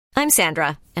I'm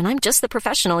Sandra, and I'm just the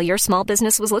professional your small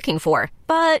business was looking for.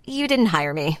 But you didn't hire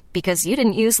me because you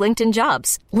didn't use LinkedIn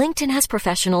Jobs. LinkedIn has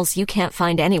professionals you can't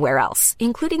find anywhere else,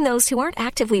 including those who aren't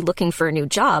actively looking for a new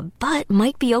job, but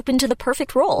might be open to the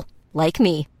perfect role, like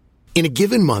me. In a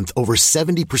given month, over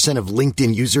 70% of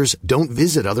LinkedIn users don't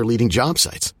visit other leading job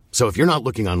sites. So if you're not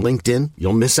looking on LinkedIn,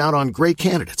 you'll miss out on great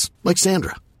candidates like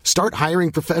Sandra. Start hiring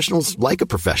professionals like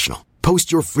a professional. Post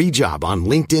your free job on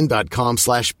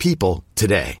linkedin.com/people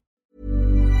today.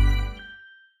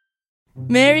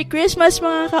 Merry Christmas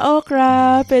mga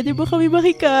ka-okra! Pwede ba kami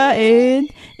makikain?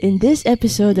 In this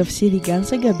episode of Siligang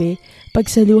sa Gabi,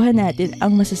 pagsaluhan natin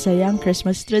ang masasayang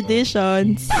Christmas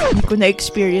traditions. Hindi ko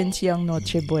na-experience yung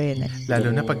Noche Buena.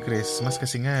 Lalo na pag Christmas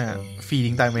kasi nga,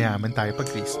 feeling tayo mayaman tayo pag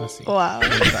Christmas. Eh. Wow!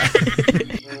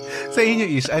 Sa inyo,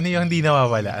 Ish, ano yung hindi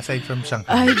nawawala aside from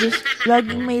Shanghai? Ay, just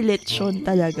laging may lechon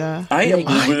talaga. Ay, ang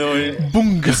like, gulo.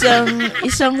 Bungga!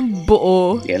 Isang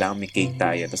buo. Kailangan may cake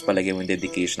tayo, tapos palagay mo yung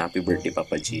dedication, happy birthday,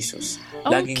 Papa Jesus.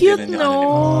 Ang Laging cute ganun yung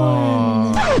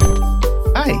nun!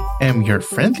 I am your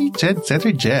friendly Jed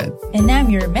Setter Jed. And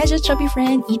I'm your medyo chubby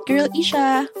friend, Eat Girl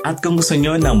Isha. At kung gusto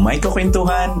nyo ng may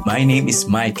kukwentuhan, my name is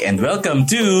Mike and welcome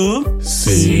to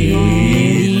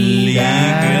Siligang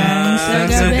sa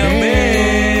Gabi.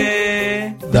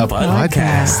 The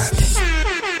podcast.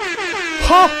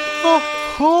 Ho! Ho!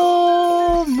 Ho!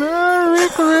 Merry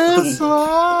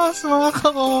Christmas! Mga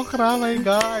ka-okra, my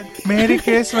God! Merry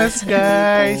Christmas,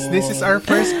 guys! This is our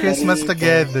first Christmas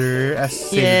together as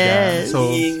Siligang. Yes.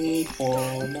 So,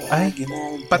 ay,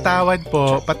 patawad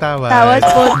po, patawad.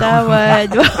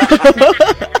 Tawad.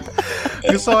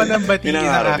 Gusto ko nang batiin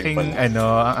ang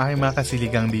aking mga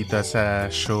kasiligang dito sa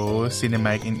show, Sina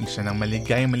Mike and Isha, ng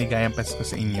maligayang Pasko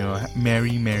sa inyo.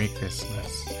 Merry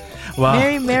Christmas. Wow.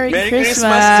 Merry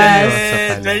Christmas.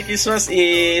 Merry Christmas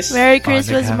is. Merry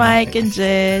Christmas, Mike and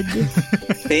Jed.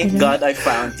 Thank God I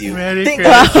found you. Merry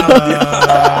Christmas.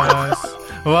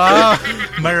 Wow.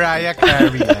 Mariah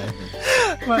Carey.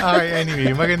 Okay,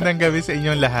 anyway, magandang gabi sa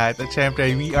inyong lahat. At syempre,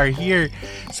 we are here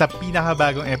sa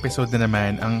pinakabagong episode na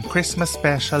naman, ang Christmas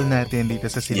special natin dito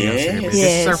sa Siligang sa Gabi.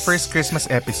 This is our first Christmas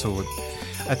episode.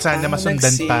 At sana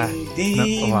masundan pa.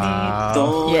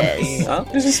 Wow. Yes.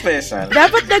 Christmas special.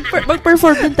 Dapat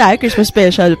mag-perform din tayo. Christmas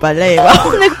special pala eh.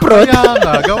 Wow, nag-pro. Kaya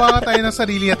nga, gawa ka tayo ng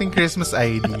sarili nating Christmas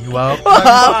ID. Wow.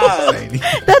 Christmas ID.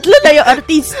 Tatlo na yung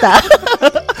artista.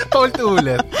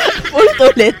 Ulit-ulit.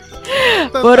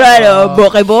 Puro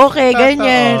boke-boke,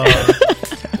 ganyan.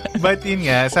 But yun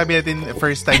nga, sabi natin,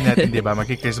 first time natin, di ba,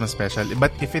 magki-Christmas special.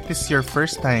 But if it is your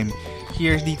first time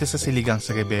here dito sa Siligang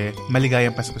sa Gabi,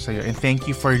 maligayang Pasko sa'yo. And thank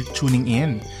you for tuning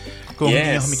in. Kung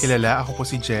hindi nyo kami kilala, ako po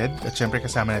si Jed. At syempre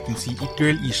kasama natin si Eat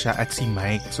Girl Isha at si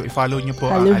Mike. So i-follow nyo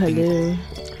po ang ating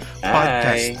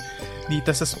podcast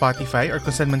dito sa Spotify or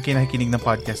kung saan man kayo nakikinig ng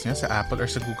podcast nyo, sa Apple or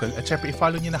sa Google. At syempre,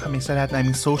 i-follow nyo na kami sa lahat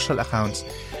naming social accounts.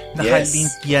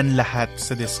 Nakalink yan lahat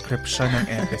sa description ng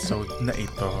episode na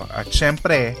ito. At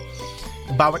syempre,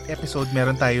 bawat episode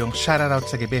meron tayong shoutout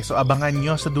sa gabi. So abangan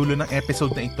nyo sa dulo ng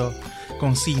episode na ito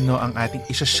kung sino ang ating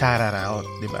isa-shoutout.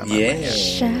 Diba?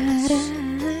 Yes.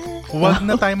 Huwag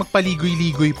na tayo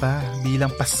magpaligoy-ligoy pa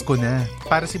bilang Pasko na.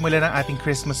 Para simulan ang ating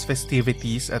Christmas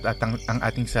festivities at ang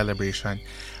ating celebration,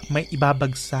 may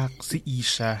ibabagsak si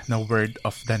Isha na word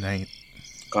of the night.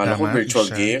 Kala ko virtual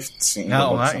Isha. Gifts.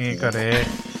 Oo nga,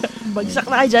 correct. Bagsak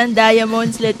na ka dyan,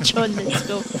 Diamonds, Lechon. Let's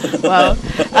go. Wow.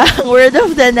 Ang word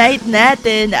of the night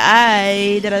natin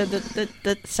ay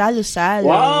salo-salo.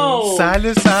 Wow!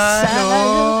 Salo-salo!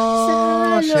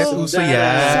 Shit, uso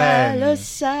yan.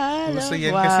 Salo-salo. Uso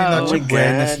yan kasi Noche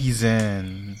Buena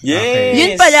season. Yes! Okay.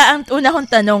 Yun pala ang una kong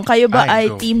tanong. Kayo ba ay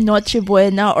go. Team Noche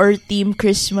Buena or Team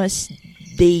Christmas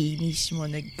Day mismo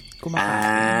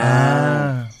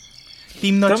kumakain?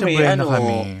 Team Noche Buena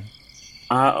kami.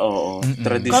 Oo.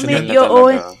 Traditional kami, na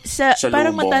talaga.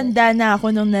 Parang matanda na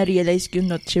ako nung na-realize ko yung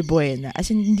Noche Buena.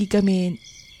 As in, hindi kami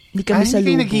sa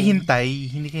lubong.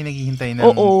 Hindi kayo naghihintay ng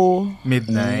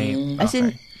midnight. As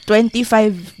in,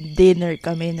 25 dinner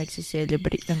kami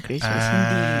nagsiselebrate ng Christmas.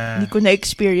 Hindi ko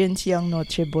na-experience yung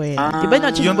Noche Buena. Diba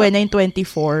Noche Buena yung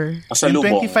 24? Yung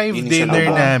 25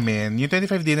 dinner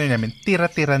namin,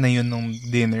 tira-tira na yun nung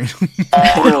dinner.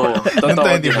 Yung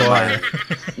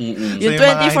 24. Yung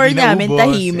 24 namin,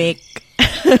 tahimik.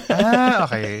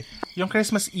 Okay. Yung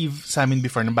Christmas Eve sa amin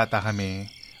before, nung bata kami,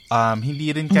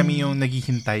 hindi rin kami yung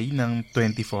naghihintay ng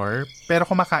 24, pero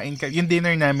kumakain ka. Yung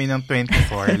dinner namin ng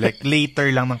 24, like later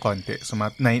lang ng konti. So,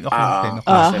 9 o'clock, 10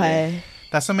 o'clock. Okay.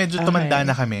 Tapos medyo tumanda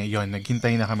na kami,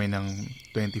 naghintay na kami ng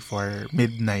 24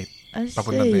 midnight.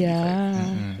 papunta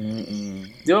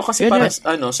 25. Di ba kasi Ganun.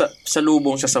 parang sa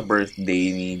lubong siya sa birthday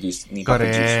ni Papa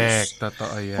Jesus. Correct.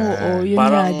 Totoo yan. Oo, yun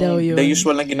Parang nga daw yun. the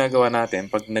usual na ginagawa natin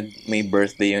pag may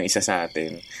birthday yung isa sa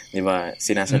atin, di ba,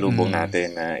 sinasalubong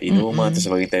natin na inuman, tapos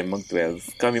bagay tayo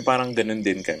mag-12. Kami parang ganun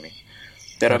din kami.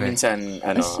 Pero Correct. minsan,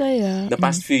 Masaya. the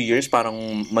past few years, parang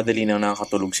madali na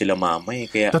nakakatulog sila mama eh.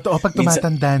 Kaya, Totoo, pag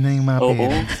tumatanda na yung mga oo.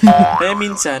 parents. Kaya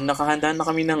minsan, nakahanda na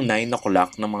kami ng 9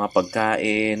 o'clock ng mga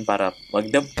pagkain para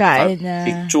Kain na.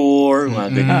 picture, mga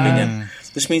ganyan-ganyan.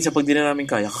 Tapos minsan, pag di na namin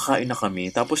kaya, kakain na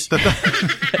kami. Tapos,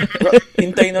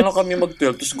 hintay na lang kami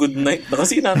mag-12. Tapos good night na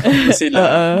kasi natin na sila.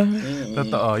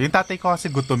 Totoo. Yung tatay ko kasi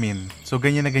gutumin. So,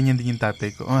 ganyan na ganyan din yung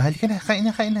tatay ko. Oh, halika na, kain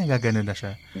na. Gagano na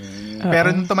siya.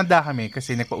 Pero nung tumanda kami,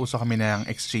 kasi nagpauso kami ng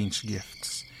exchange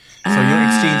gifts. So, yung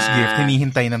exchange gift,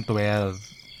 hinihintay ng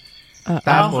 12.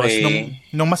 Tapos, Okay.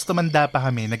 nung mas tumanda pa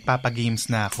kami, nagpapa-games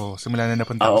na ako. Simula na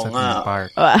napunta ako Oo sa nga. theme park.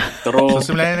 True.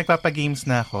 So, simula na nagpapa-games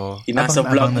na ako. Nasa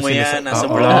abang vlog na mo sila yan, nasa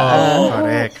Oo, vlog mo.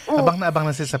 correct. Abang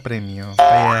na sila sa premyo.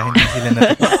 Kaya hindi sila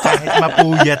kahit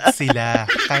mapuyat sila,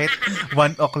 kahit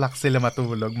 1 o'clock sila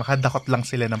matulog, makadakot lang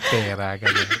sila ng pera.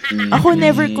 Ganun. Ako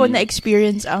never ko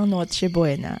na-experience ang Noche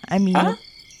Buena. I mean,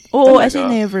 oo, Talaga? as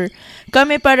in never.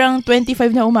 Kami parang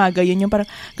 25 na umaga, yun yung parang,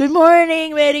 good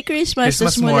morning, Merry Christmas.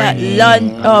 Christmas Tapos mula, morning.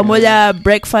 mula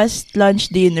breakfast,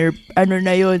 lunch, dinner,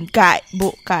 na yun,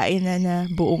 kain na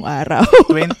buong araw.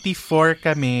 24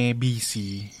 kami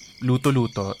busy,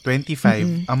 luto-luto.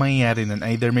 25, ang mangyayari nun,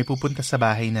 either may pupunta sa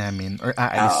bahay namin or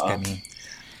aalis kami.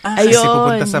 Kasi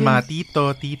pupunta sa mga tito,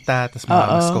 tita, tapos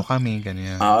mamamasko kami,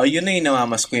 ganyan. Yun na yung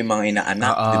namamasko yung mga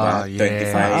inaanak, di ba?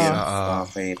 yes. 25. Oo.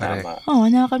 Okay, Correct. tama.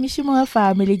 Nakakamiss yung mga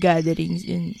family gatherings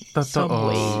in some Totoo.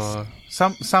 ways.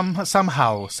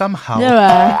 Somehow.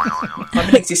 Diba? Kami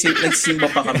nagsisimba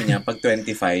pa kami niya pag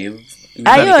 25.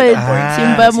 Ayun, Ah,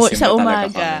 simba mo nagsisimba sa talaga umaga.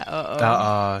 kami. Oo.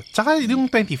 Oo. Tsaka yung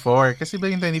 24, kasi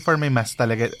ba yung 24 may mass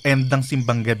talaga, end ng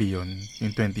simbang gabi yun,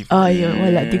 yung 24. Yun,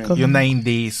 wala, di ko. Yung 9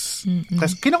 days.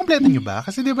 Kasi, kinakompleto nyo ba?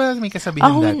 Kasi di ba may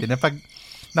kasabihan dati na pag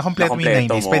nakompleto mo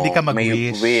yung 9 days, pwede ka mag-wish.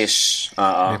 May wish.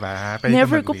 Di ba? Pwede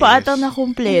Never ka ko pa mag-wish. atang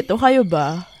nakumpleto. Kayo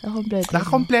ba? Nakumpleto.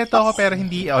 Nakakompleto ako pero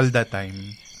hindi all the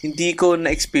time. Hindi ko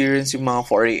na-experience yung mga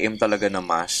 4 a.m. talaga na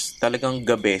mass. Talagang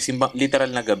gabi.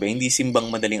 Literal na gabi. Hindi simbang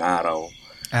madaling araw.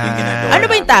 Yung ginagawa Ano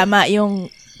ba yung tama? Yung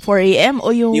 4 a.m. o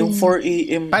yung... Yung 4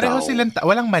 a.m. Pareho daw. silang,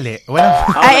 walang mali. Walang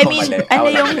I mean,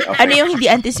 ano yung hindi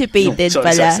anticipated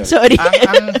pala? Sorry.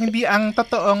 ang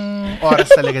totoong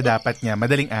oras talaga dapat niya,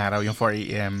 madaling araw, yung 4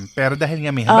 a.m. Pero dahil nga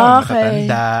may halimbawa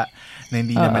matatanda, na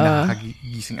hindi naman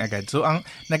nakakagising agad. So, ang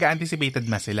nag-anticipated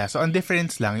mass sila. So, ang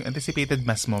difference lang, yung anticipated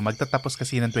mass mo, magtatapos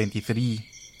kasi ng 23.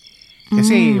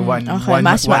 Kasi one night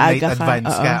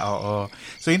advance ka. Oo.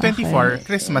 So, yung 24,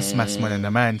 Christmas mass mo na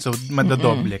naman. So,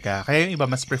 madadoble ka. Kaya yung iba,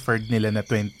 mas preferred nila na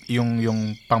yung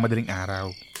pang madaling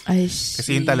araw. I see.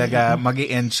 Kasi yun talaga,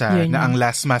 mag-i-end siya na ang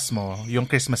last mass mo, yung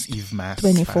Christmas Eve mass.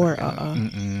 24,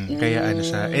 Kaya ano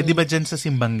siya. Di ba dyan sa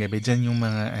simbang gabi, dyan yung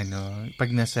mga pag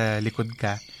nasa likod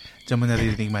ka, dyan mo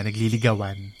naririnig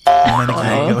nagliligawan. Yung mga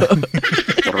nagliligawan.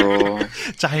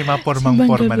 Tsaka yung mga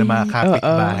pormang-porma ng mga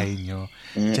kapitbahay nyo.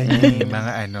 Diyan yung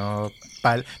mga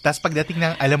tapos pagdating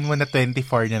ng, alam mo na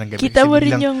 24 na ng gabi. Kita mo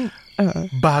rin yung...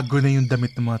 bago na yung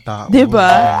damit ng mga tao.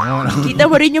 Diba? Kita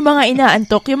mo rin yung mga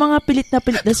inaantok, yung mga pilit na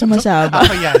sumasama.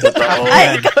 Ako yan.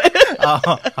 Ay, ikaw.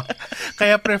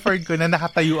 Kaya preferred ko na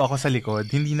nakatayo ako sa likod.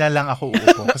 Hindi na lang ako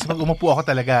uupo. Kasi pag umupo ako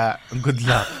talaga, good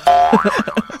luck.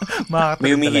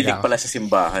 May umihilig pala sa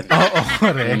simbahan. Oo,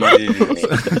 correct.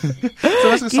 So,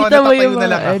 mas gusto ko Kita mo napatayo yung na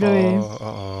lang mga, ako.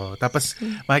 Oo. Tapos,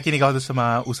 makikinig ako doon sa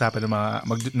mga usapan ng mga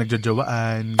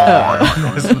nagjojowaan.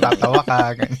 Tapos matatawa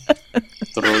ka.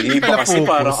 True. Yung iba kasi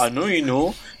parang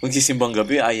magsisimbang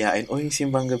gabi, ayain, yung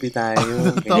simbang gabi tayo.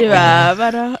 Diba?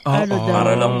 Para,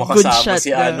 para lang makasama si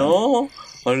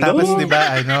Tapos, di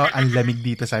ba, ang lamig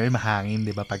dito sa amin, mahangin, di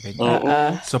ba, pag ganyan.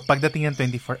 So, pagdating ng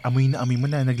 24, amoy mo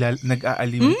na,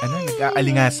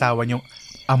 nag-aalingasawan yung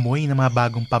amoy ng mga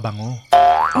bagong pabango.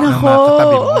 Ng mga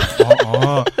katabi mo.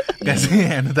 Oo. Kasi,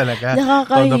 talaga,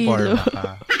 nakakahilo.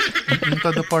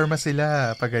 Todo forma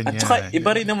sila, pag ganyan. At saka, iba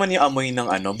rin naman yung amoy ng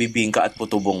bibingka at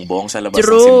puto-bongbong sa labas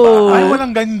True. ng simbahan. Ay,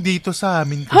 walang ganyan dito sa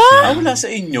amin kasi. Wala sa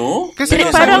inyo? Kasi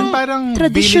parang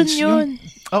tradition yun.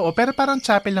 Oo, pero parang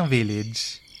chapel ng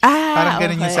village. Parang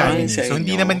ganun yung sa amin. So,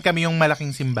 hindi naman kami yung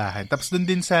malaking simbahan. Tapos, dun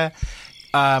din sa,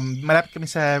 malapit kami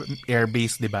sa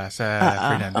airbase, di ba? Sa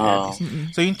Fernando Airbase.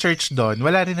 So, yung church doon,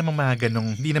 wala rin namang mga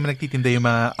ganong, hindi naman nagtitinda yung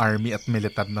mga army at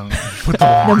militar ng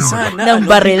ng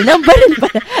baril pala.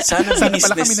 Sana pala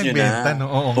kami nagbenta, no?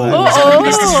 Oo. Sana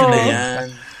business nyo na yan.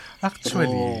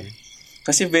 Actually.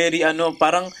 Kasi very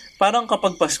parang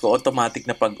kapag Pasko, automatic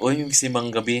na yung Simbang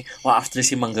Gabi, after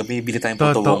Simbang Gabi, bili tayong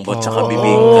puto bongbong tsaka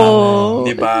bibingka.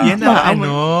 Diba? Yan ang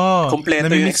kompleto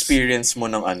yung experience mo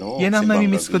ng yan ang Simbang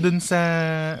namimiss Gabi. ko dun sa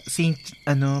St.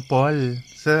 Paul,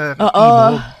 sa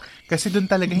Timog. Kasi dun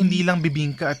talaga hindi lang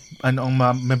bibingka at ang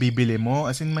mabibili mo.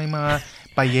 As in, may mga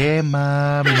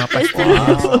payema, may mga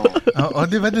pastillas. Oo,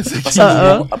 di ba?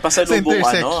 Pasalubong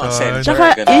center.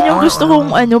 Tsaka, yun yung gusto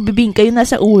kong bibingka, yung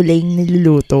nasa uling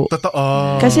niluluto.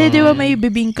 Totoo. Kasi di ba may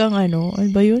bibingkang ano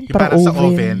ba yun? Parang sa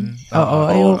oven.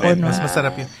 Oo, ayoko na. Mas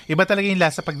masarap yun. Iba talaga yung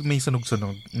lasa pag may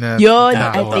sunog-sunog. Yun,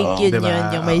 I think yun diba? yun,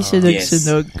 yung may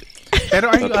sunog-sunog.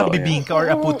 Pero are you a bibingka or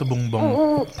a puto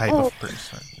bongbong type of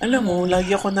person? Alam mo,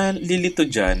 lagi ako nalilito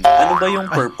dyan. Ano ba yung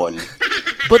purple?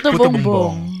 Puto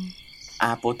bongbong.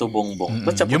 Puto bongbong.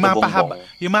 Ba't siya yung puto bongbong?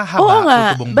 Yung mahaba, oo nga,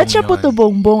 puto bongbong ba't siya puto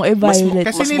bongbong violet?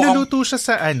 Kasi niluluto siya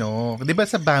sa di ba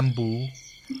sa bamboo?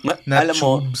 Alam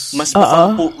tubes.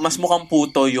 mo, mas mukhang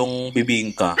puto yung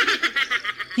bibingka.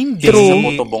 Hindi. Sa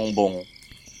puto bongbong.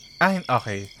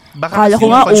 Okay. Baka Kala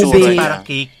ko nga ube.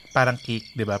 Parang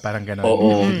cake, di ba? Parang gano'n.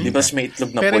 Oo. Di ba may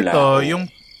itlog na pero pula? Pero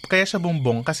ito, kaya siya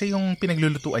bongbong, kasi yung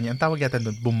pinaglulutuan niya, ang tawag yata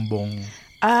doon, bongbong.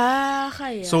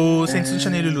 Kaya. So, since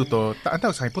siya niluluto, ang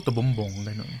tawag sa akin, puto bongbong,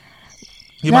 gano'n.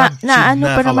 Ano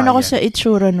pa naman ako sa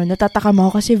itsura nun, natatakam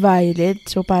ako kasi violet,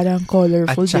 so parang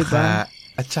colorful, di ba?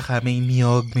 At saka may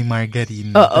niyog, may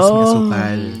margarine, tapos may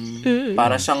asukal.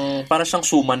 Para siyang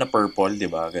suma na purple, di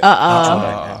ba?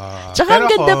 Tsaka ang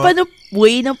ganda pa ng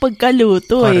way ng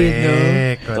pagkaluto.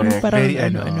 Correct.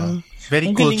 Parang very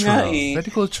cultural.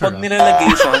 Very cultural. Pag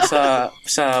nilalagay siya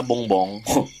sa bongbong,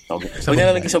 pag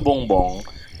nilalagay sa bongbong,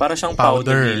 para siyang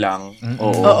powder lang.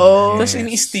 Oo. Tapos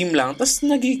in-steam lang, tapos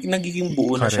nagiging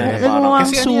buo na siya.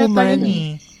 Kasi ano yata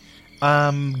yun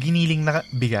giniling na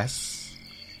bigas.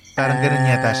 Parang ganun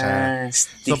yata siya.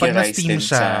 So, pag na-steam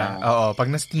siya,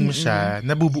 pag na-steam siya,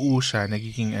 nabubuo siya,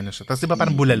 nagiging siya. Tapos, di ba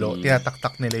parang bulalo?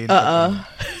 Tinataktak nila yun.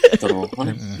 True.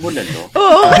 Bulalo?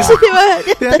 Oo, kasi di ba?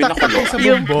 Tinataktak ko sa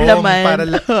bumbong para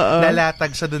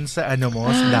lalatag siya dun sa sa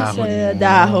dahon. Sa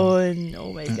dahon.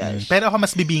 Oh my gosh. Pero ako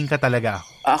mas bibingka talaga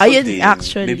ako. Ayun,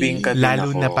 actually. Bibingka din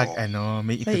lalo ako. na pag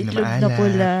may itlog na maalat. na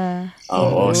pula.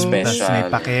 Oo, special. Tapos may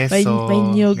pakeso. May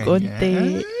niyog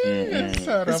onte.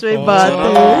 Tapos may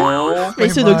butter. May May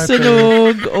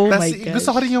sunog-sunog. Oh my gosh. Gusto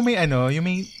ko rin yung may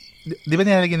di ba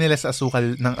nilalagyan nila sa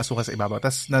asukal sa ibabaw,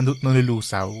 tapos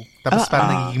nalulusaw. Tapos parang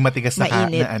nagiging matigas na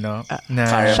shiny.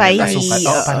 asukal.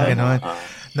 Parang gano'n.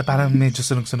 Na parang medyo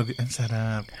sunog-sunog. Ang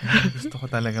sarap. Gusto ko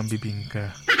talagang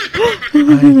bibingka.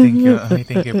 Ay,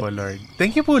 thank you po, Lord.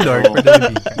 Thank you po, Lord, for the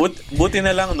bibingka. Buti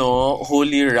na lang,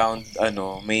 holy round,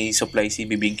 may supply si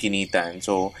Bibingkinitan.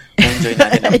 So, enjoy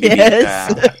natin ang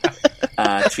bibingka.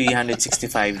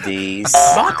 365 days.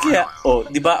 Bakit kaya?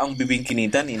 Di ba ang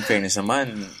Bibingkinitan, in fairness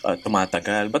naman,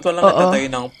 tumatagal. Ba't walang natatayo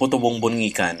ng puto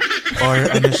bongbongikan? Or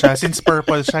since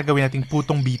purple siya, gawin nating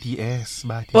putong BTS.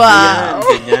 Bakit? Wow!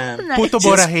 Ganyan. Puto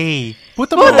Boracay.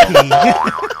 Puto Boracay.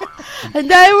 Ang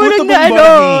dahil mo lang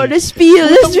na-spill.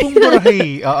 Putong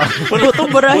Boracay.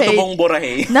 Putong Boracay. Puto bong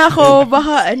Boracay. Nako,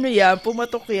 baka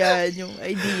pumatok yan, yung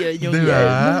idea nyo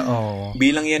yan.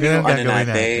 Bilang yan yung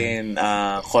natin,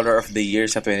 color of the year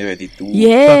sa 2022.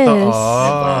 Yes.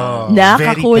 Totoo.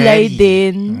 Nakakulay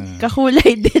din.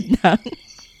 Kakulay din ng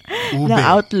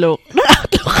Outlook.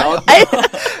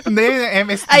 Hindi,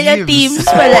 MS Teams. Ayan, Teams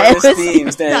pala. MS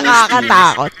Teams.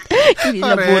 Nakakatakot.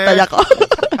 Kinilabutan ako.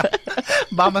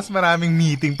 Baka mas maraming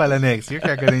meeting pala next year.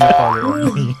 Kaya ganun yung color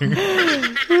of the year.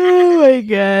 Oh my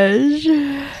gosh.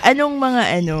 Anong mga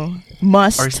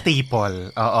must? Or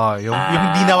staple. Yung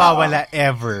hindi nawawala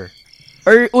ever.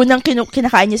 Or unang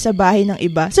kinakain niya sa bahay ng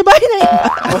iba. Sa bahay ng iba.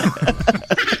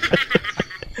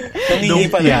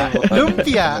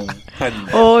 Lumpia.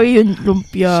 Yun,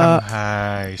 lumpia.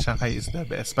 Shanghai is the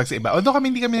best. Pag sa iba. Although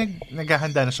hindi kami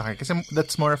naghahanda ng Shanghai kasi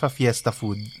that's more of a fiesta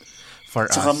food for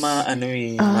us. Saka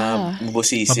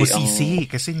mabusisi. Mabusisi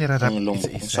kasi nirarap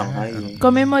isa-isa. Shanghai.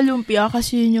 Kami malumpia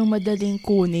kasi yun yung madaling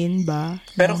kunin ba?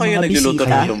 Pero kayo nagluluto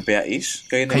ng lumpia is?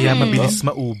 Kaya mabilis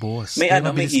maubos. May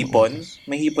hipon?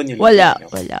 May hipon yung lumpia.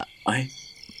 Wala. Ay.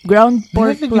 Ground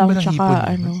pork lang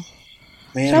tsaka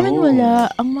Meron. Sa amin wala.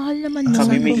 Ang mahal naman nun.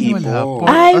 Kami may hipon.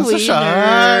 Ay,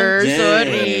 winner. Yes.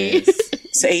 Sorry.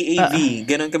 Sa AAV.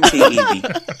 Ganon kami sa AAV.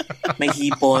 May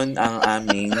hipon ang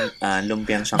aming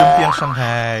lumpiang Shanghai. Lumpiang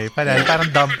Shanghai. Parang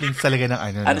dumplings talaga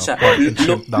ng ano siya?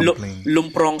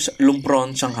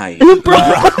 Lumpron Shanghai.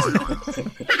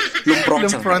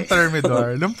 Lumpron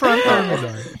Thermidor.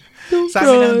 Sa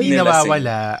amin ang di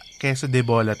nawawala, queso de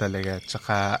bola talaga.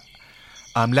 Tsaka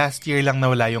Last year lang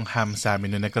nawala yung ham sa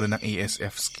amin nung nagkaroon ng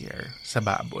ASF scare sa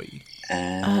baboy.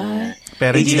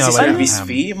 Pero agency service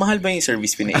fee? Mahal ba yung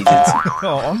service fee na agency?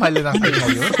 Oo, mahal na kayo.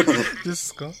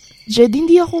 Diyos ko. Jed,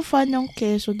 hindi ako fan ng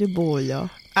queso de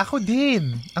bola. Ako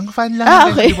din. Ang fan lang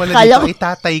ng queso de bola dito ay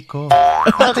tatay ko.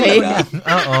 Okay.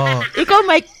 Oo. Ikaw,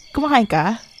 Mike, kumakain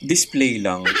ka? Display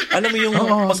lang. Alam mo yung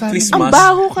pag Christmas, ang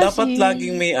baho kasi. Dapat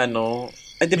laging may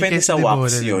depende sa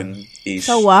wax yun.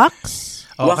 Sa wax?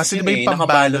 Wax kasi diba yung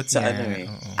pambalot sa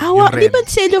di ba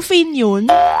cellophane yun?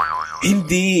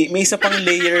 Hindi. May isa pang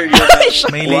layer yun.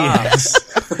 May wax.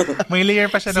 May layer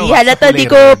pa siya na wax. Halata di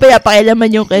ko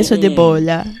pinapakailaman yung queso de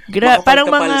bola. Parang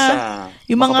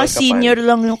yung mga senior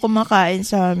lang yung kumakain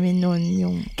sa amin noon.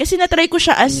 Kasi natry ko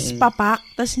siya as papak,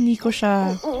 tas hindi ko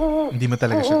siya... Hindi mo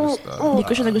talaga siya gusto. Hindi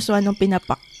ko siya nagustuhan ng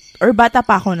pinapak. Or bata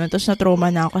pa ako noon, tapos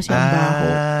na-trauma na ako kasi ang baho.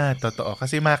 Totoo.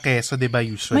 Kasi mga keso, di ba,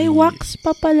 usually... May wax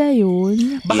pa pala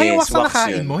yun. Baka yung wax na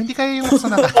nakain mo, hindi kaya yung wax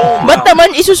na nakain. Ba't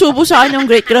naman isusubo sa akin yung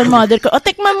great-grandmother ko? O,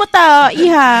 tikman mo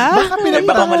iha.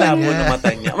 Baka malabo na mata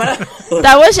niya.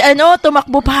 Tapos,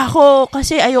 tumakbo pa ako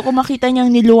kasi ayoko makita niyang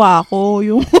niluwa ko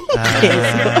yung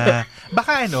keso.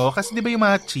 Baka kasi di ba yung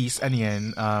mga cheese, ang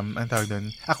tawag doon,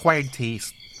 acquired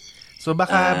taste. So,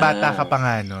 baka bata ka pa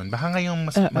nga nun. Baka ngayong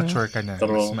mas mature ka na.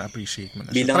 Mas ma-appreciate mo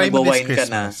na. Bilang nag-wine ka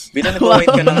na. Bilang nag-wine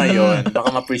ka na ngayon, baka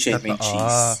ma-appreciate mo yung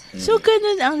cheese. So,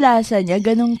 ganun ang lasa niya.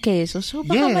 Ganung keso. So,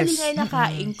 baka mali nga yung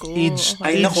nakain ko.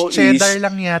 Aged cheddar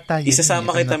lang yata.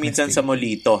 Isasama kita minsan sa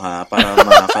Molito, ha? Para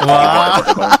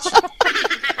makakatikin.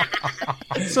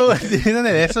 So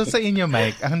sa inyo,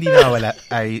 Mike, ang hindi nawala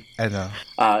ay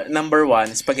number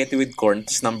 1, spaghetti with corn.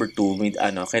 Tapos number 2,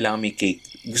 kailangan may cake.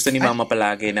 Gusto ni Mama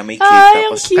palagi na may cake.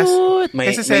 Tapos cute. May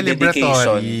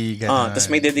dedication. Tapos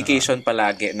may dedication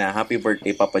palagi na Happy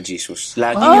Birthday, Papa Jesus.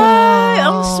 Lagi yun. Ay,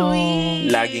 ang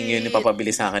sweet. Laging yun yung papabili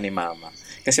sa akin ni Mama.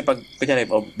 Kasi pag,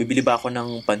 bibili ba ako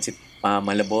ng pansit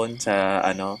Malabon sa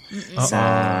sa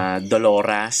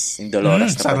Doloras, yung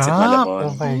Doloras na pansit Malabon.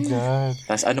 Oh my God.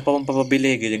 Tapos ano pa mong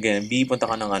papabili, ganyan. Punta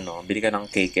ka ng bili ka ng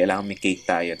cake, kailangan may cake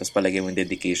tayo. Tapos palagay mo yung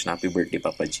dedication, Happy Birthday,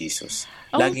 Papa Jesus.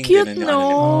 Laging cute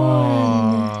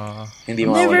Hindi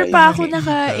mo never pa ako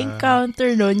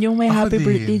naka-encounter nun, yung may Happy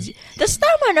Birthday. Tapos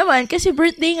tama naman, kasi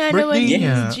birthday nga naman ni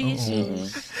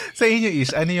Jesus. Sa inyo,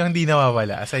 Ish, ano yung hindi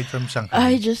nawawala aside from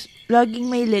Shanghai?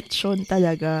 Laging may lechon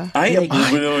talaga. Ay, ang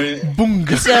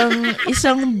bungga.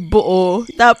 Isang buo.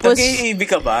 Tapos, nag-iibi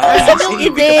ka ba? Asan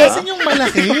yung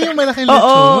malaki? Yung malaki lechon?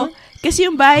 Oo.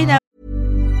 Kasi yung bahay na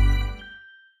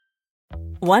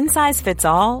One size fits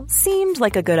all seemed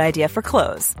like a good idea for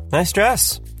clothes. Nice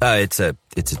dress. It's a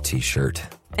t-shirt.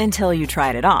 Until you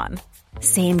tried it on.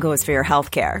 Same goes for your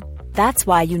healthcare. That's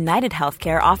why United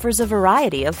Healthcare offers a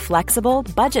variety of flexible,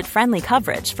 budget-friendly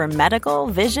coverage for medical,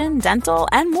 vision,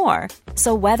 dental, and more.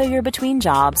 So whether you're between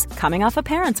jobs, coming off a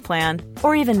parent's plan,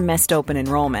 or even missed open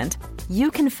enrollment,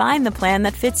 you can find the plan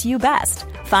that fits you best.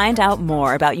 Find out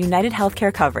more about United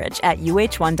Healthcare coverage at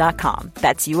uh1.com.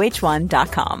 That's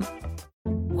uh1.com.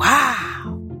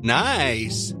 Wow.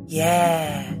 Nice.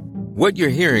 Yeah. What you're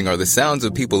hearing are the sounds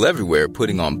of people everywhere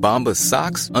putting on Bombas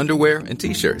socks, underwear, and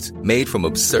T-shirts made from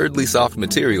absurdly soft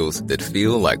materials that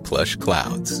feel like plush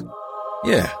clouds.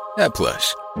 Yeah, that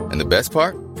plush. And the best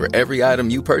part? For every item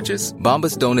you purchase,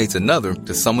 Bombas donates another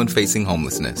to someone facing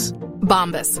homelessness.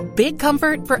 Bombas. Big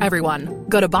comfort for everyone.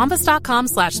 Go to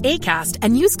bombas.com/ACAST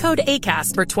and use code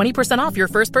ACAST for 20% off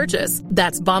your first purchase.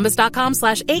 That's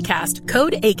bombas.com/ACAST.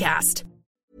 Code ACAST.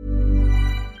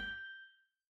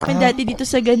 Dati dito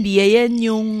sa Gandia, yan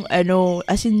yung,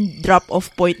 as in, drop-off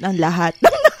point ng lahat.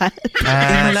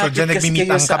 So dyan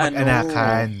nagmimit ang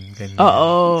kapag-anakan.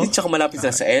 Oo. Tsaka malapit sila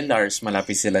sa LRs,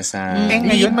 malapit sila sa...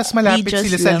 ngayon, mas malapit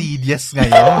sila sa Lydias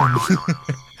ngayon.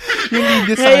 Yung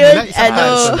Lydias sa kanila, isang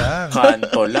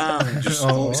kanto lang. Diyos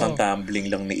ko, isang tumbling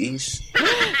lang ni Ish.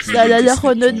 Nalala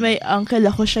ko nun, may uncle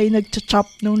ako, siya yung nag-chop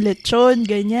ng lechon,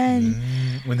 ganyan.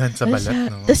 Unahan sa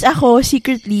balat, no? Tapos ako,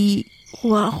 secretly,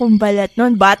 kuha akong balat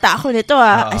noon. Bata ako nito,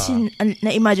 As in,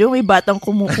 na-imagine may batang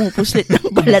kumupuslit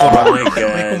ng balat. Oh my God.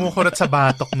 May kumukurat sa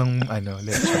batok ng,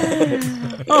 lechon.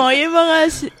 Yung mga,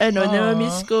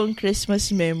 na-miss kong Christmas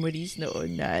memories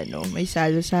noon na, may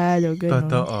salo-salo, gano'n.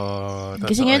 Totoo.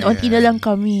 Kasi ngayon, onti na lang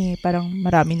kami. Parang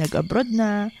marami nag-abroad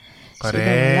na. Correct.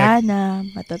 Wala na.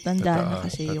 Matatanda na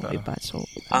kasi yung iba. So,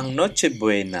 ang Noche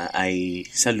Buena ay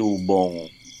salubong.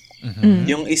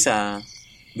 Yung isa,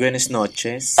 Buenas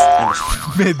noches.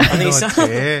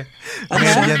 Medianoche.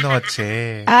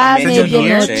 Medianoche.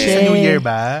 Medianoche. Sa New Year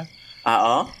ba?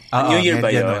 New Year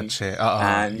ba yun?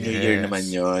 New Year naman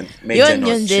yun. Medianoche.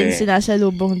 Yun din.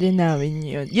 Sinasalubong din namin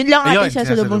yun. Yun lang ating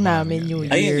sasalubong namin, New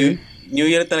Year. New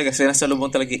Year talaga,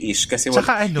 sinasalubong talaga ish. Kasi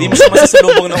hindi mo siya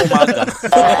masasalubong na umaga.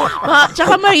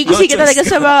 Tsaka makigising ka talaga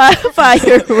sa mga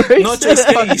fireworks. No choice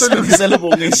ka ish.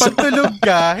 Pagtulog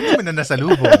ka, hindi mo na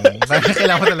nasalubong.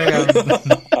 Kailangan mo talaga.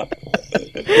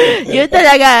 Yun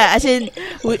talaga, as in,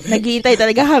 naghihintay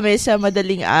talaga kami sa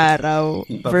madaling araw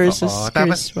versus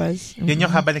Christmas. Tapos, yun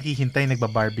yung habang naghihintay,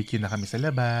 nagba-barbecue na kami sa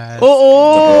labas.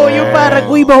 Oo, yung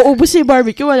parang, mauubos yung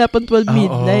barbecue, wala pang 12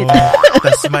 midnight.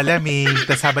 Tapos malamig,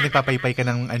 tapos habang nagpapaypay ka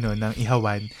ng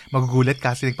ihawan, magugulat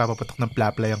kasi nagpapaputok ng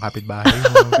plapla yung kapitbahay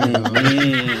mo.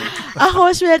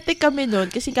 Ako, swerte kami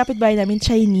nun kasi kapitbahay namin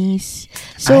Chinese.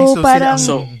 So parang,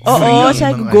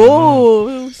 go!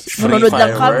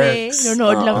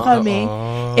 Nanonood lang kami.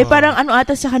 Parang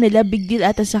ata sa kanila, big deal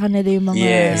ata sa kanila yung mga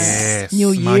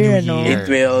New Year, no? It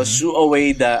will shoo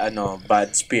away the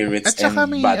bad spirits at saka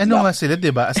and may, bad luck. nga sila,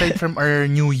 diba? Aside from our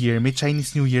New Year, may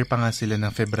Chinese New Year pa nga sila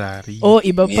ng February.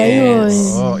 Iba pa yun.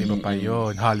 Iba pa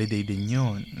yun. Holiday din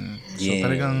yun. So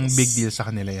talagang big deal sa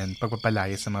kanila yan.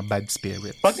 Pagpapalaya sa mga bad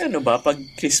spirits. Pag pag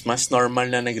Christmas,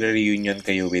 normal na nagre-reunion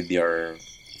kayo with your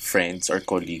friends or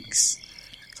colleagues.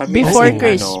 Before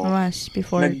Christmas.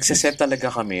 Nagsiset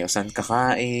talaga kami. Saan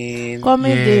kakain.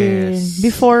 Kami din.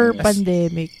 Before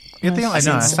pandemic. Ito yung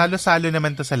salo-salo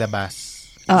naman to sa labas.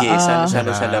 Yes,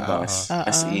 salo-salo sa labas.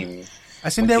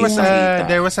 As in,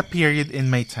 there was a period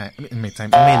in my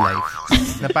life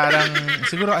na parang,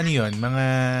 siguro yun, mga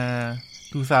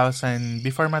 2000,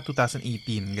 before mga 2018,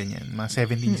 ganyan, mga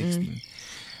 17,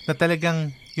 16, na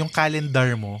talagang yung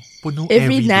calendar mo puno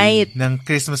every night ng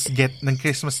Christmas get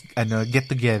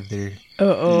together.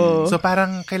 So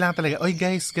parang kailangan talaga, oy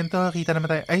guys, ganito, kita naman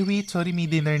tayo. Ay wait, sorry, may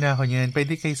dinner na ako niyan.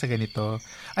 Pwede kayo sa ganito.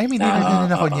 Ay, may dinner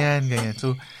na ako niyan, ganyan.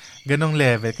 So ganong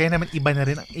level. Kaya naman iba na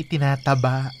rin ang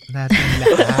itinataba natin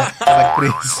lahat pag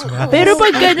Christmas. Pero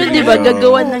pag ganun, di ba,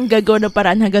 gagawa na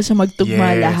paraan hanggang sa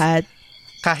magtugma lahat.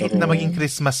 Kahit na maging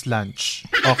Christmas lunch.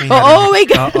 Okay na. My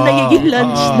God, nagiging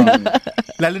lunch na.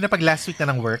 Lalo na pag last week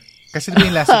na ng work. Kasi yung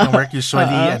last week ng work,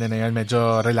 usually,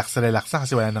 medyo relax na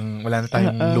kasi wala na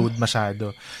tayong load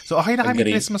masyado. So, okay na kami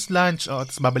Christmas lunch.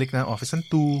 Tapos babalik na ang office ng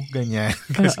 2, ganyan.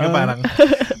 Kasi parang,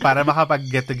 para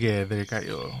makapag-get together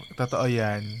kayo. Totoo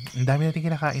yan. Ang dami natin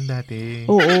kinakain dati.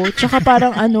 Oo. Tsaka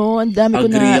parang ang dami ko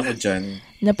agree ako dyan.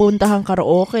 Napuntahang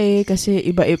karaoke kasi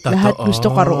lahat gusto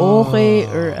karaoke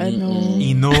or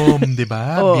Inom, di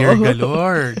ba? Beer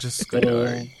galore. Just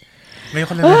galore. Ngayon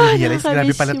ko lang na-realize,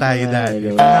 grabe pala tayo dati.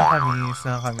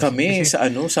 Kami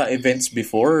sa events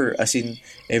before, as in,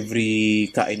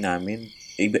 every kain namin,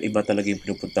 iba talaga yung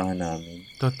pinupuntahan namin.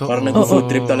 Totoo. Parang nag-food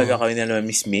trip talaga kami nila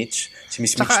Miss Mitch. Si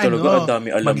Miss Mitch talaga, ang dami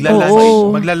alam.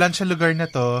 Magla-lunch sa lugar na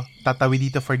to, tatawi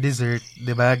dito for dessert,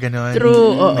 di ba? Ganon.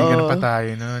 True, may ganon pa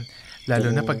tayo nun.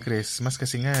 Lalo na pag Christmas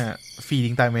kasi nga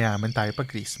feeling tayo mayaman tayo pag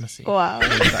Christmas eh. Wow.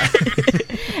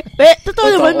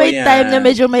 Totoo naman may time na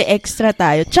medyo may extra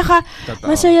tayo. Tsaka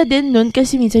masaya din nun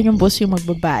kasi minsan yung boss yung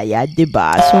magbabayad, 'di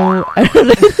ba? So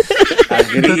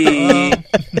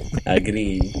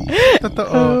Agree.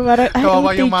 Totoo.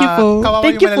 Kawawa yung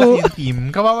malalaking team.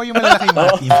 Kawawa yung malalaking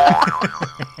team.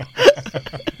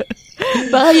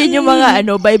 Baka yun yung mga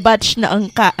by batch na ang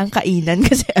kainan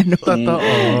kasi Totoo.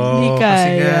 Hindi kaya. Kasi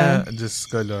nga, Diyos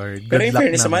ko Lord. Pero in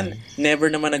fairness naman, never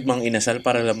naman nagmang inasal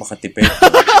para lang makatipid.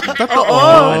 Totoo.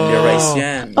 Only rice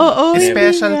yan.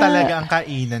 Special talaga ang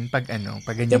kainan pag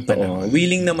ganyan panahon.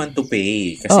 Willing naman to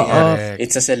pay. Kasi nga,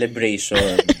 it's a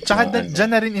celebration. Tsaka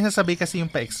dyan na rin isasabay kasi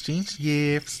yung pa-exchange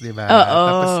gifts, di ba?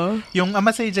 Tapos, yung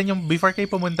masaya dyan, yung before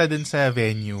kayo pumunta dun sa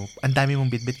venue, ang dami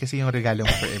mong bitbit kasi yung regalo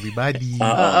mo for everybody.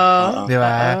 Di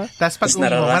ba? Tapos pag uwi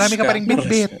mo, marami ka pa rin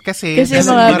bitbit kasi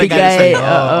mga bigay.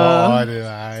 Di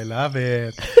ba? I love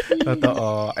it.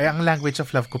 Totoo. Ay, ang language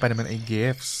of love ko pa naman ay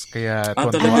gifts. Kaya,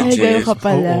 Jess. Ka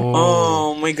pala.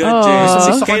 Oh my God,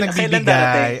 Jess. Gusto ko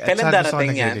nagbibigay. Kailan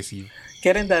darating yan?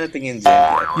 Kailan darating yan,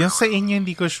 Yung sa inyo,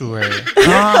 hindi ko sure.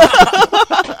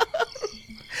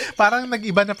 Parang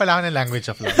nag-iba na pala ako ng language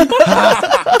of love.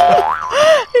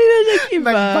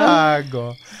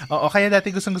 Nagbago. Oo, kaya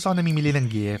dati gusto ko namimili ng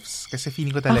gifts. Kasi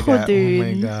feeling ko talaga, oh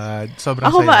my God, sobrang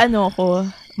saya. Ako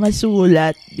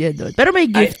masulat. Yan doon. Pero may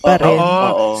gift pa rin.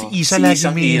 Si Isha lagi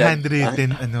may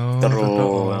handwritten,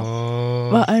 True.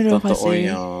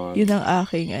 Kasi, yun ang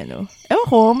aking Ewan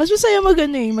ko, mas masaya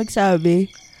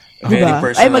magsabi. Diba?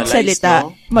 Ay, magsalita.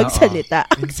 No? Magsalita.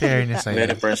 In fairness,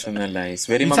 very personalized.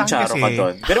 Very mamcharo ka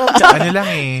doon. Pero lang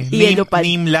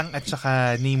name lang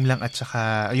at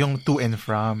saka yung to and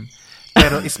from.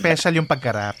 Pero special yung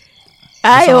pagkarap.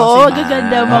 Ay, oo,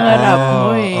 gaganda mga rap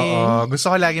mo eh. Oo,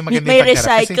 gusto ko lagi maganda may yung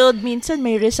pagkarap. Recycled, minsan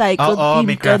may recycled Oo,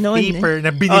 may craft paper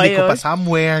na binili ko pa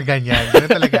somewhere, ganyan.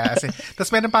 Ganun talaga. Tapos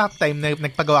meron pa time na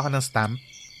nagpagawa ko ng stamp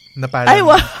na parang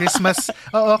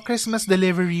Christmas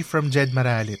delivery from Jed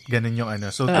Maralit. Ganun yung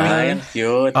ano. So,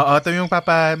 cute. Oo, tuwing yung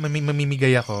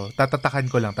mamimigay ako,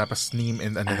 tatatakan ko lang, tapos name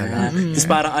and ano na lang. Tapos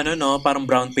parang parang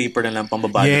brown paper na lang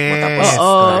pambabalot mo, tapos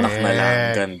tatak na lang.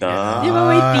 Ganda. Di ba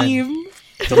may team?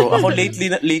 True. Ako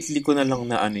lately ko na lang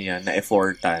na na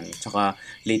effortan. Tsaka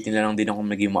lately na lang din ako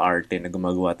naging maarte na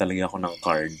gumagawa talaga ako ng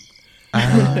card.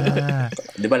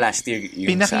 Di ba last year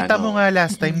yung pinakita mo nga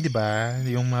last time, di ba?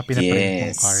 Yung mga pinaprint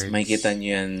mong cards. Yes, makikita nyo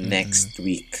yan next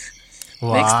week.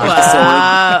 Wow.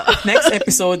 Next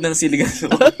episode ng Siligan.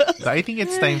 So I think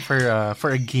it's time for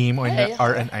a game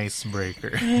or an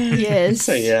icebreaker. Yes.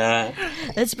 So yeah.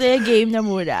 Let's play a game na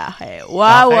muna. Okay.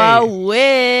 Wow,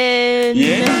 win!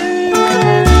 Yeah!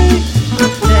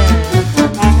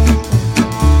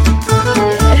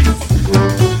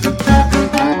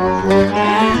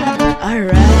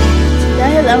 Alright.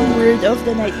 Dahil ang word of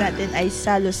the night natin ay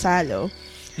salo-salo,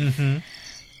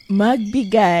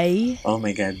 magbigay oh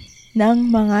my God. ng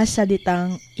mga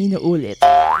salitang inuulit.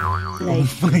 Like,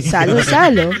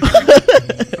 salo-salo.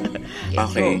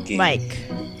 Okay. Mike.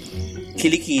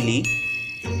 Kili-kili.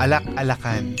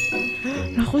 Alak-alakan.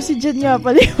 Ako si Jan nga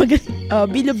pala yung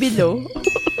bilo-bilo.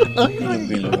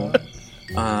 Bilo-bilo.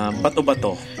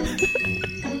 Bato-bato.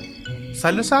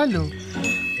 Salo-salo.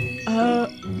 5,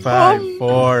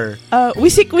 4.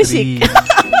 Wisik-wisik.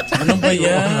 Ano ba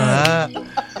yan?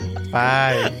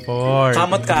 5, 4.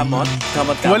 Kamot-kamot.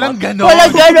 Walang ganon.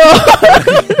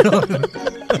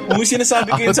 Kung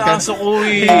sinasabi ko yun sa aso ko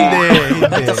eh. Hindi.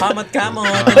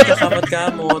 Nagkakamot-kamot.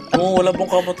 Wala pong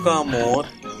kamot-kamot.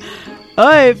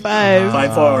 Oy, 5,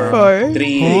 4,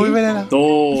 3,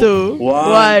 2,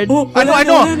 1.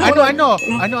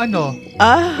 Ano?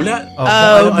 Wala.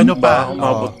 Ano pa?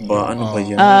 Umabot ba? Ano ba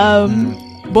yan?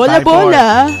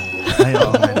 Bola-bola. Ay,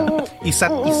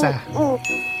 isa't isa.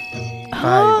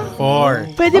 5,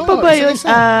 4. Pwede pa ba yun?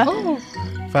 5,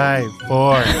 4,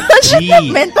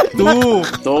 3,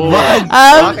 2,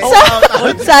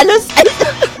 1. Salos.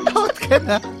 Out ka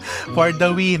na. For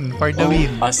the win.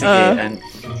 Sige.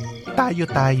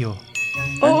 Tayo.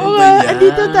 Oo nga,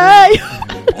 andito tayo.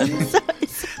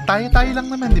 Tayo lang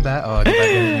naman, di ba? Di ba?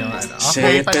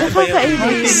 Okay,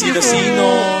 sino-sino,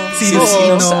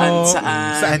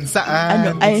 saan.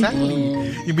 Exactly.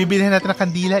 Yung bibilihan natin ng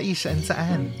kandila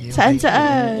saan. Saan.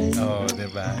 Di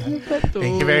ba?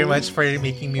 Thank you very much for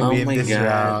making me win this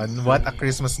round. What a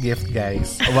Christmas gift,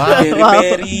 guys. Wow.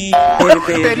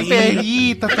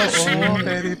 Peri-peri. Totoo.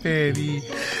 Peri-peri.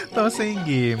 Tapos na yung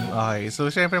game. Okay. So,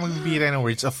 syempre, magbibigay tayo ng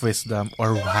words of wisdom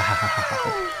or wow.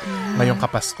 Ngayong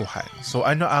Kapaskuhan. So,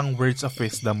 ano ang words of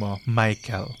wisdom mo,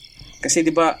 Michael? Kasi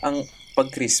di ba ang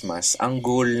pag-Christmas, ang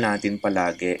goal natin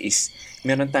palagi is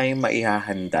meron tayong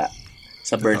maihahanda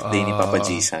sa birthday ni Papa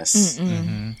Jesus.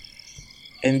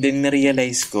 And then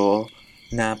na-realize ko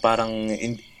na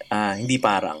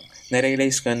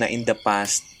na-realize ko na in the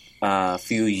past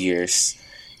few years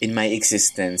in my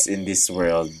existence in this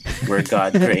world where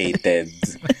God created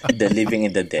the living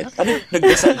and the dead. Ano?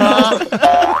 Nagdasal na.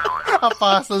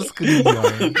 Apostles Creed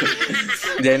yun.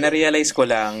 Then, na-realize ko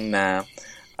lang na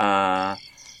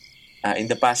in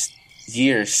the past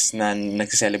years na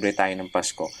nag-celebrate tayo ng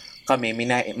Pasko, kami,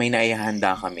 may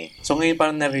naihahanda kami. So, ngayon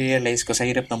parang na-realize ko sa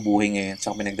hirap ng buhay ngayon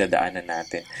sa pinagdadaanan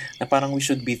natin na parang we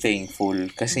should be thankful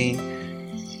kasi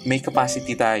may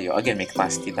capacity tayo. Again, may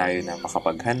capacity tayo na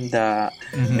makapaghanda.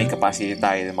 May capacity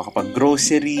tayo na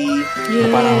makapag-grocery. Yes. Na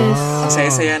parang ang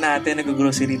saya-saya natin,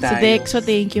 nag-grocery tayo. Sa Dexo,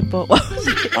 thank you po.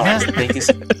 Thank you.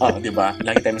 Diba?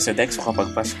 Lagi tayo sa Dexo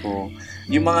kapag Pasko.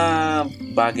 Yung mga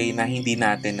bagay na hindi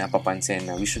natin napapansin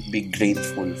na we should be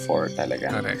grateful for talaga.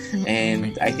 Correct.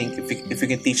 And I think if we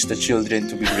can teach the children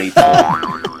to be grateful,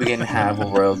 we can have a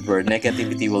world where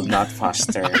negativity will not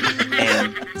foster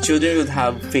and children will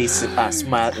have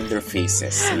smile in their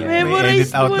faces. Yeah.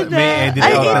 Memorize mo na. May edit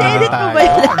out na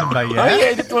tayo. Ano ba yan?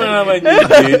 Ay, edit mo na naman yun.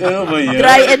 Ano ba yan?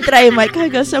 Try and try, Mike,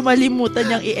 hanggang sa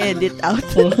malimutan niyang i-edit out.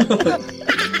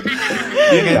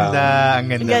 Ang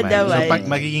ganda man. So,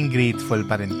 magiging grateful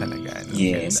pa rin talaga.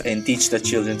 Yes, and teach the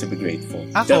children to be grateful.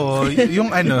 Ako,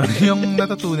 yung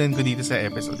natutunan ko dito sa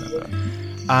episode na to,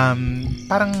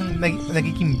 parang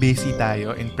nagiging busy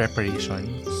tayo in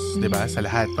preparations, 'di ba? Sa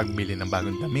lahat, pagbili ng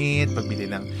bagong damit, pagbili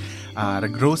ng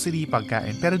grocery,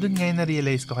 pagkain. Pero doon ngayon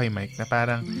na-realize ko kay Mike na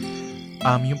parang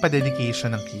yung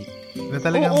pa-dedication ng cake na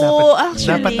talagang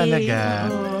dapat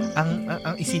talaga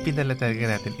ang isipin talaga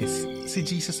natin is si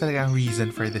Jesus talaga ang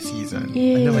reason for the season.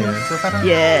 Yes. Ano ba yun? So parang,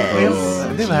 yes.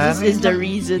 Diba? Jesus is the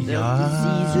reason of the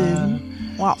season.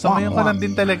 So ngayon ko lang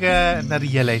din talaga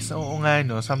na-realize, oo nga,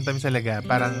 no, sometimes talaga,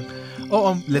 parang,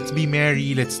 let's be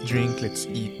merry, let's drink, let's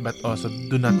eat, but also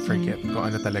do not forget kung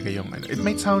ano talaga yung ano. It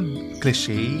might sound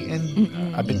cliche and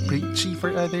a bit preachy for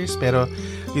others, pero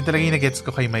yun talaga yung nagets ko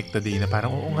kay Mike today na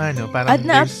parang, oo nga, no, parang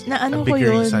there's a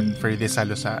bigger reason for this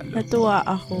salo-salo. Natuwa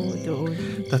ako doon.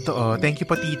 Totoo. Thank you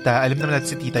po, tita. Alam naman natin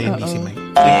si tita yun, di si Mike.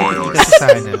 Thank you po, tita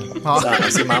Susana.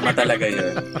 Si mama talaga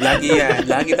yun.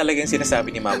 Lagi talaga yung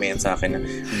sinasabi ni mama yan sa akin na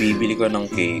bibili ko ng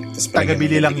cake.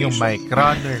 Tagabili lang yung mic.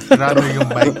 Runner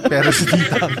yung mic. Pero si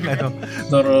tita ang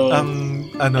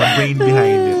brain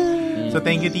behind it. So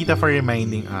thank you, tita, for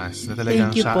reminding us na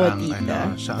talagang siya ang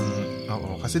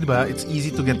kasi diba, it's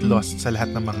easy to get lost sa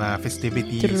lahat ng mga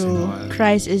festivities. True.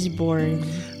 Christ is born.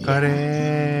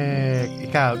 Correct.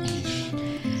 Ikaw, Ish.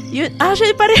 Yun,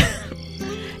 actually,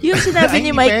 yung sinabi ni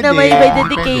Mike na may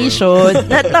dedication,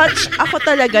 na-touch ako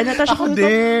talaga. Ako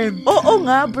din. Oo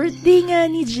nga, birthday nga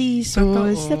ni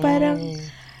Jesus. Na parang,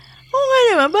 oo nga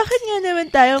naman, bakit nga naman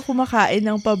tayo kumakain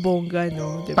ng pabongga,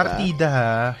 no? Diba? Partida,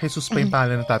 ha? Jesus pa yung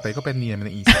pangalan ng tatay ko, pero hindi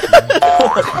naman naisip.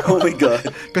 Oh my God.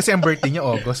 Kasi ang birthday niya,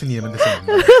 August, hindi naman the same.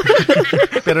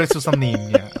 Pero Jesus ang name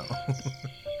niya.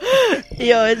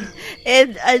 Yun.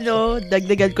 And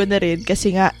dagdagan ko na rin,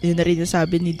 kasi nga, yun na rin yung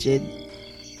sabi ni Jed.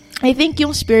 I think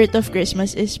yung spirit of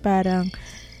Christmas is parang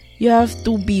you have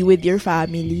to be with your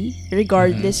family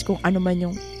regardless kung ano man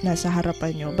yung nasa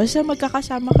harapan nyo. Basta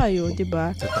magkakasama kayo,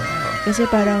 diba? Kasi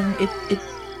parang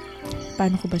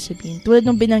paano ko ba sabihin? Tulad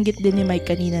nung binanggit din ni Mike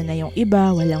kanina na yung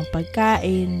iba, walang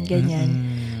pagkain, ganyan.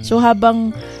 So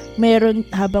habang meron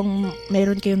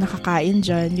kayong nakakain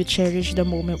dyan, you cherish the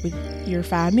moment with your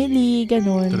family,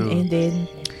 ganun. True. And then,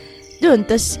 dun,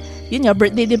 tas, yun nga,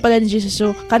 birthday din pala ni Jesus.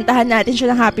 So, kantahan natin siya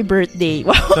ng happy birthday.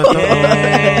 Wow!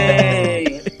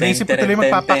 Naisip ko tuloy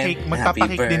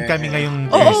magpapakake din kami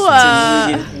ngayong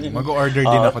mag-order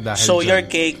din ako dahil show your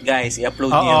cake, guys.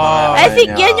 I-upload niyo yung mga I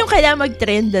think yan yung kailangan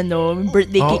mag-trend,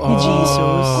 birthday cake ni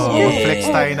Jesus. Flex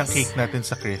tayo ng cake natin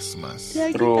sa Christmas.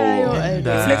 True.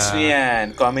 Flex nyo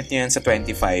yan. Comment nyo yan sa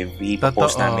 25.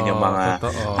 I-post namin yung mga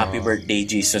happy birthday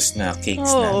Jesus na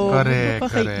cakes na.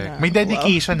 Correct. May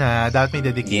dedication ha. Dapat may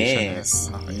dedication.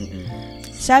 Yes.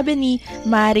 Sabi ni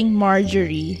Maring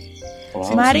Marjorie.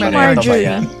 Wow. Maring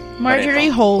Marjorie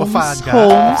Holmes.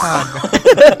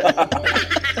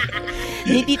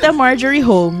 Ni Tita Marjorie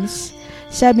Holmes.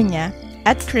 Sabi niya,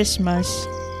 at Christmas,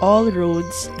 all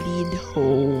roads lead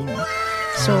home.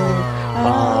 So,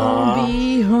 I'll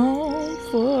be home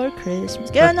for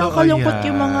Christmas. Kaya nakakalungkot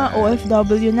yung mga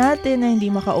OFW natin na hindi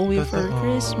makauwi for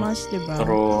Christmas, diba?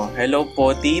 True. Hello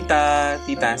po, tita.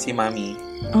 Tita, si Mami.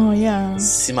 Oh, yeah.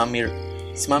 Si Mami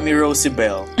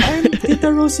Rosibel. I'm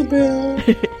Tita Rosibel.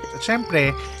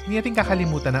 Siyempre, hindi natin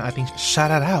kakalimutan ang ating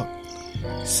shout-out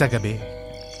sa gabi.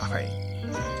 Okay.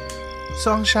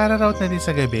 So, ang shout-out natin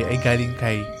sa gabi ay galing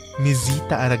kay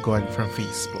Mizita Aragon from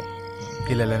Facebook.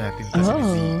 Kilala natin ito si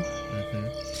Mizita.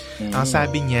 Ang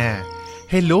sabi niya,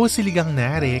 hello, Siligang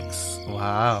Narex.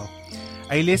 Wow.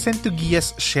 I listened to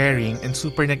Gia's sharing and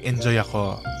super nag-enjoy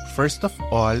ako. First of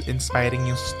all, inspiring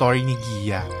yung story ni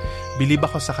Gia. Bilib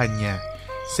ako sa kanya.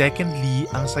 Secondly,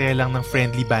 ang saya lang ng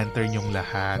friendly banter niyong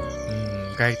lahat.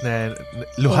 Kahit na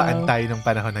luhaan tayo ng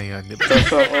panahon na yun. Diba?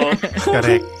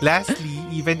 Correct. Lastly,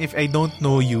 even if I don't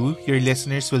know you, your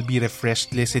listeners will be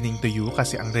refreshed listening to you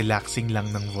kasi ang relaxing lang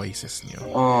ng voices niyo.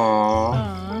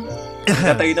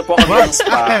 Tatayo na po kami ng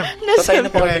spa. Tatayo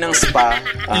na po kami ng spa.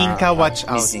 Inka, watch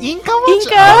out. Inka, watch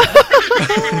out.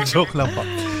 Joke lang po.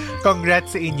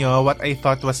 Congrats sa inyo. What I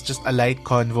thought was just a light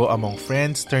convo among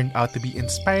friends turned out to be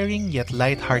inspiring yet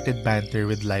light-hearted banter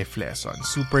with life lessons.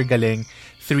 Super galing.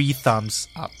 3 thumbs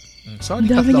up. Sorry,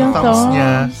 tatlong thumbs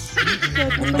niya.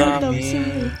 Ang dami.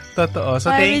 Totoo. So,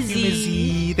 thank you,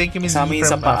 Mizzy. Thank you, Mizzy,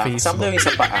 from Facebook. Sama yung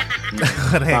sa paa.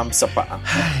 Thumbs sa paa.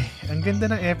 Ang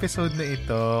ganda ng episode na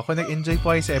ito. Kung nag-enjoy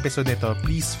po kayo sa episode na ito,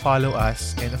 please follow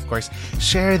us and of course,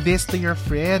 share this to your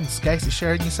friends. Guys,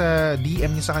 i-share nyo sa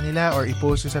DM nyo sa kanila or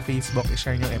i-post nyo sa Facebook,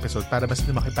 i-share nyo yung episode para mas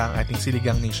lumaki pa ang ating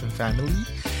Siligang Nation family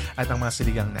at ang mga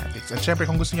Siligang Natics. At syempre,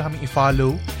 kung gusto nyo kaming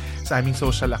i-follow sa aming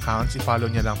social accounts,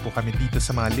 i-follow nyo lang po kami dito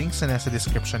sa mga links na nasa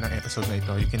description ng episode na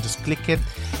ito. You can just click it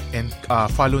and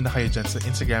follow na kayo dyan sa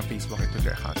Instagram, Facebook, and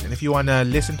Twitter accounts. And if you wanna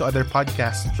listen to other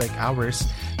podcasts like ours,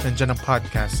 nandyan ang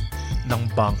podcast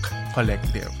ng Bunk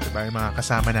Collective. Diba? Yung mga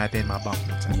kasama natin, mga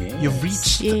bunkmates. Yes. You've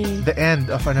reached the end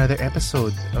of another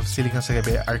episode of Siligang sa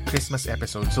Gabi, our Christmas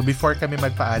episode. So before kami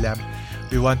magpaalam,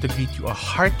 we want to greet you a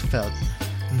heartfelt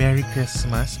Merry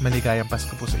Christmas, maligayang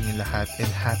Pasko po sa inyong lahat,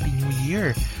 and Happy New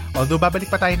Year! Although, babalik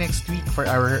pa tayo next week for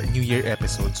our New Year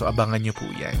episode, so abangan nyo po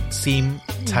yan. Same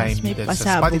time dito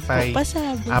sa Spotify,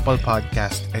 Apple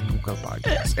Podcast, and Google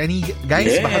Podcast.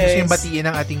 Guys, baka gusto yung batiin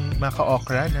ng ating mga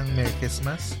ka-okra ng Merry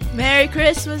Christmas? Merry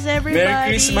Christmas, everybody!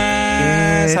 Merry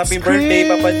Christmas! Happy birthday,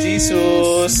 Papa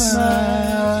Jesus!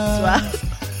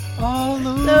 All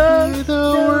over the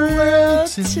world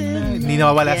tonight. Hindi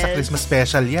nawawala sa Christmas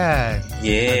special yan.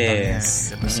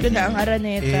 Yes. Miss ko na ang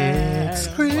Araneta. It's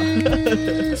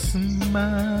Christmas.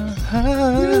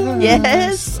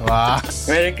 Yes. Wow.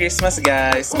 Merry Christmas,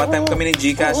 guys. Matam kami ni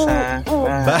Gcash, ha?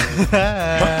 Bye.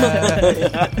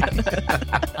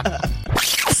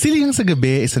 Siligang sa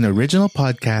Gabi is an original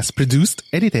podcast produced,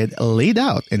 edited, laid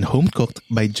out, and home-cooked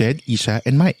by Jed, Isha,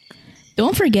 and Mike.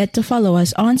 Don't forget to follow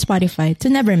us on Spotify to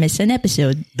never miss an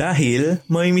episode. Dahil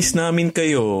may miss namin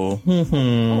kayo.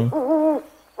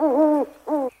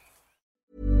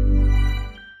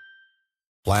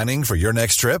 Planning for your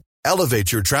next trip?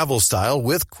 Elevate your travel style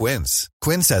with Quince.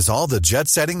 Quince has all the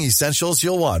jet-setting essentials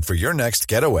you'll want for your next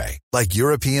getaway, like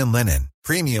European linen,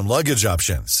 premium luggage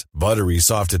options, buttery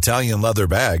soft Italian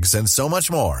leather bags, and so much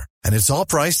more. And it's all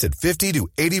priced at 50 to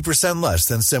 80% less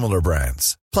than similar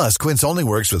brands. Plus, Quince only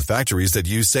works with factories that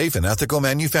use safe and ethical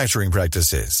manufacturing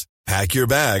practices. Pack your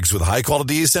bags with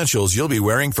high-quality essentials you'll be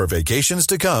wearing for vacations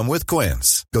to come with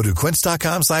Quince. Go to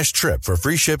quince.com/trip for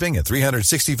free shipping and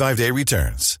 365-day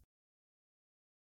returns.